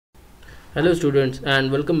Hello students and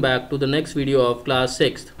welcome back to the next video of class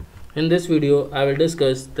 6th. In this video I will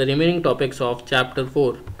discuss the remaining topics of chapter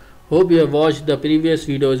 4. Hope you have watched the previous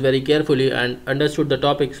videos very carefully and understood the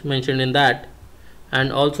topics mentioned in that,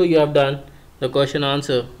 and also you have done the question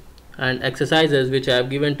answer and exercises which I have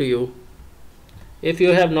given to you. If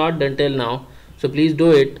you have not done till now, so please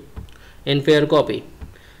do it in fair copy.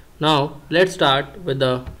 Now let's start with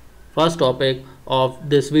the first topic of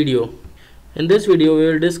this video. In this video we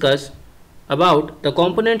will discuss about the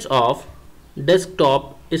components of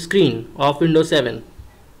desktop screen of Windows 7.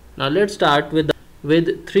 Now let's start with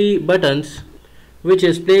three buttons which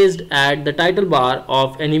is placed at the title bar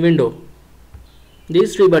of any window.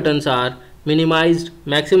 These three buttons are minimize,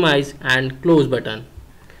 maximize and close button.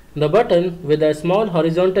 The button with a small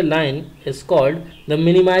horizontal line is called the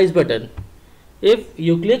minimize button. If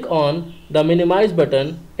you click on the minimize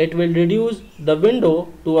button, it will reduce the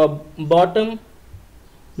window to a bottom,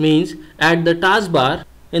 means at the taskbar,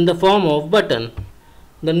 in the form of button.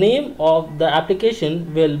 The name of the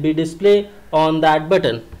application will be displayed on that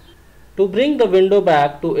button. To bring the window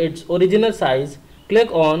back to its original size, click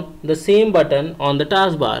on the same button on the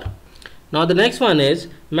taskbar. Now the next one is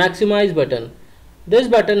maximize button. This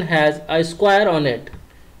button has a square on it.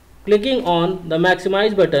 Clicking on the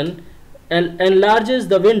maximize button enlarges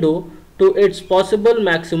the window to its possible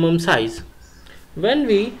maximum size. When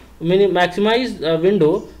we maximize a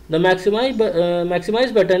window, the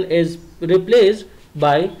maximize button is replaced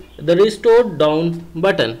by the restored down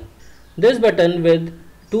button. This button with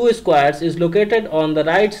two squares is located on the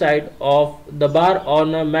right side of the bar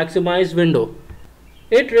on a maximized window.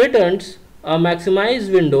 It returns a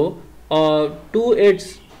maximized window to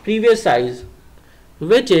its previous size,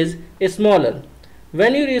 which is smaller.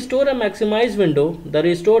 When you restore a maximized window, the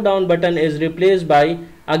restore down button is replaced by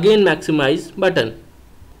again maximize button.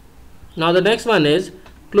 Now the next one is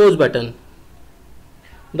close button.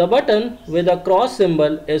 The button with a cross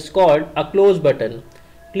symbol is called a close button.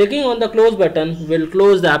 Clicking on the close button will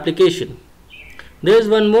close the application. There is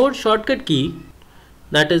one more shortcut key,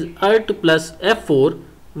 that is Alt plus F4,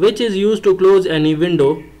 which is used to close any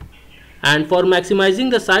window, and for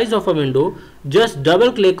maximizing the size of a window, just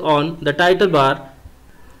double click on the title bar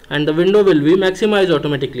and the window will be maximized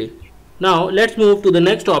automatically. Now let's move to the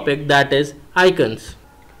next topic, that is icons.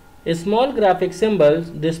 Small graphic symbols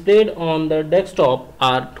displayed on the desktop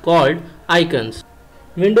are called icons.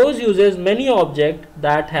 Windows uses many objects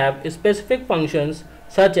that have specific functions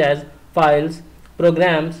such as files,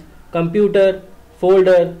 programs, computer,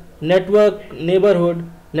 folder, network neighborhood,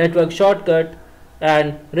 network shortcut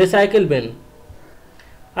and recycle bin.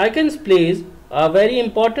 Icons plays a very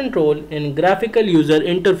important role in graphical user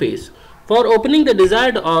interface. For opening the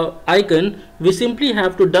desired icon, we simply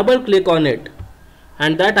have to double click on it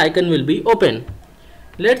and that icon will be open.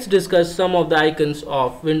 Let's discuss some of the icons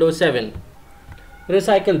of Windows 7.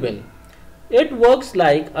 Recycle bin. It works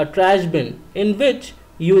like a trash bin in which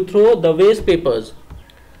you throw the waste papers.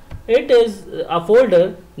 It is a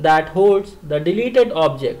folder that holds the deleted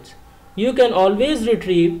objects. You can always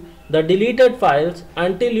retrieve the deleted files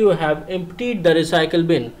until you have emptied the recycle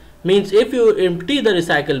bin. Means if you empty the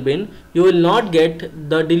recycle bin, you will not get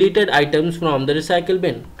the deleted items from the recycle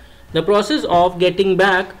bin. The process of getting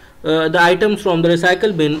back the items from the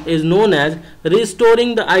recycle bin is known as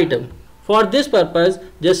restoring the item. For this purpose,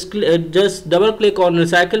 just double click on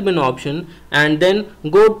recycle bin option and then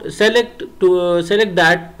select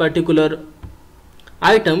that particular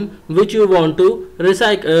item which you want to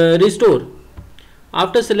restore.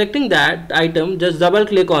 After selecting that item, just double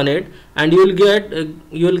click on it and you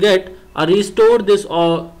will get a restore this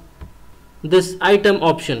item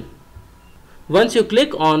option. Once you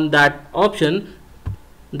click on that option,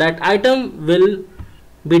 that item will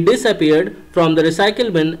be disappeared from the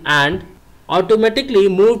recycle bin and automatically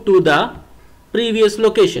move to the previous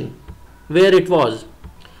location where it was.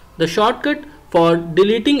 The shortcut for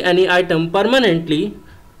deleting any item permanently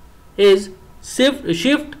is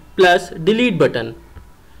shift plus delete button.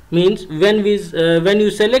 Means when you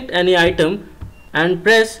select any item and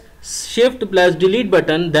press shift plus delete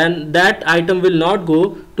button, then that item will not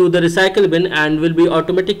go to the recycle bin and will be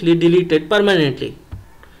automatically deleted permanently.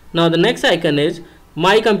 Now the next icon is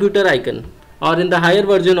my computer icon, or in the higher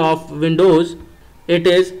version of Windows it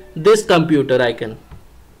is this computer icon.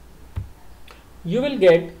 You will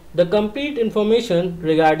get the complete information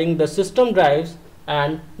regarding the system drives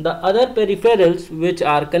and the other peripherals which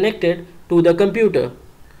are connected to the computer.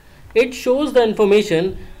 It shows the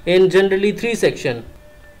information in generally three sections.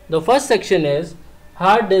 The first section is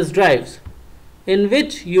hard disk drives, in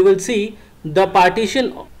which you will see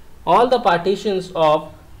all the partitions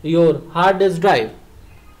of your hard disk drive.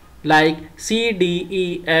 like C, D,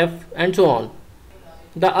 E, F and so on.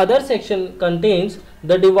 The other section contains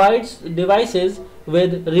the devices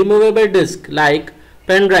with removable disk like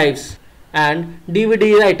pen drives and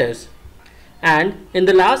DVD writers. And in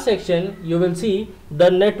the last section you will see the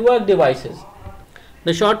network devices.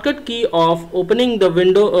 The shortcut key of opening the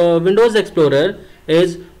Windows Explorer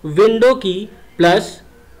is Window key plus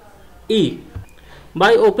E.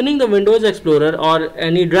 By opening the Windows Explorer or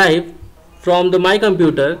any drive from the My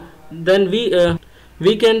Computer, then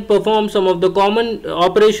we can perform some of the common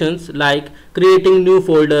operations like creating new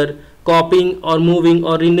folder, copying or moving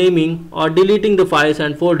or renaming or deleting the files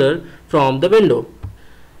and folder from the window.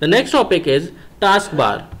 The next topic is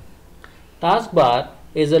taskbar. Taskbar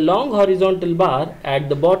is a long horizontal bar at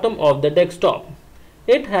the bottom of the desktop.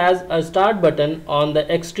 It has a start button on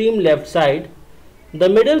the extreme left side. The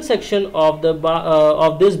middle section of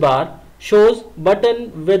this bar shows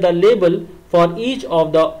button with a label for each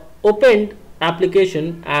of the opened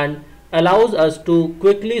application and allows us to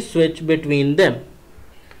quickly switch between them.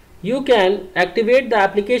 You can activate the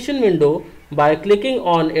application window by clicking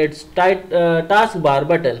on its taskbar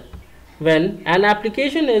button. When an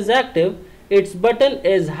application is active, its button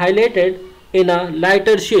is highlighted in a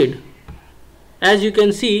lighter shade, as you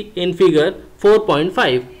can see in figure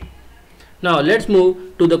 4.5. Now let's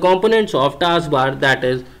move to the components of taskbar, that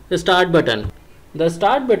is the start button. The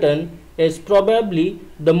start button is probably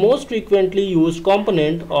the most frequently used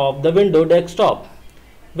component of the Windows desktop.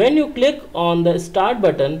 When you click on the start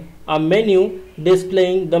button, a menu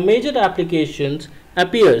displaying the major applications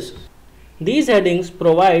appears. These headings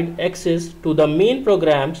provide access to the main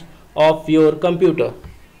programs of your computer.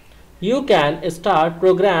 You can start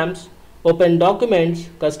programs, open documents,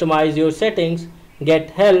 customize your settings,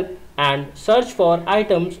 get help and search for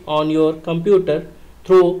items on your computer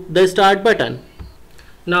through the start button.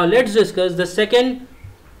 Now let's discuss the second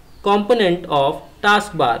component of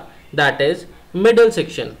taskbar, that is middle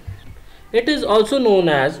section. It is also known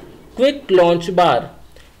as quick launch bar,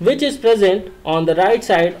 which is present on the right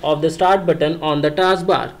side of the start button on the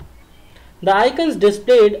taskbar. The icons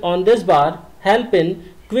displayed on this bar help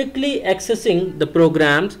in quickly accessing the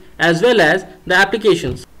programs as well as the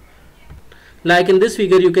applications. Like in this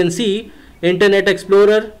figure you can see Internet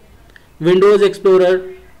Explorer, Windows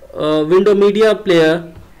Explorer, Windows Media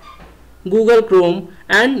Player, Google Chrome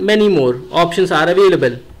and many more options are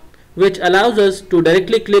available, which allows us to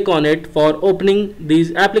directly click on it for opening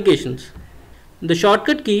these applications. The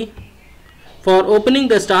shortcut key for opening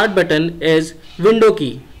the start button is Window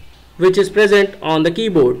key, which is present on the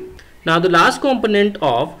keyboard. Now the last component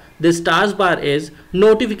of this taskbar is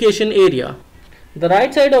notification area. The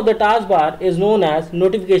right side of the taskbar is known as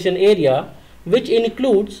notification area, which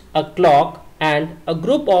includes a clock and a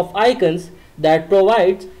group of icons that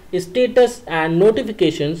provides status and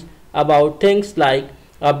notifications about things like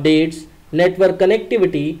updates, network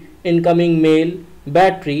connectivity, incoming mail,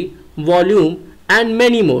 battery, volume and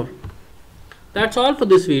many more. That's all for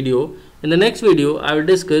this video. In the next video, I will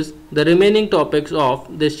discuss the remaining topics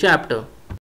of this chapter.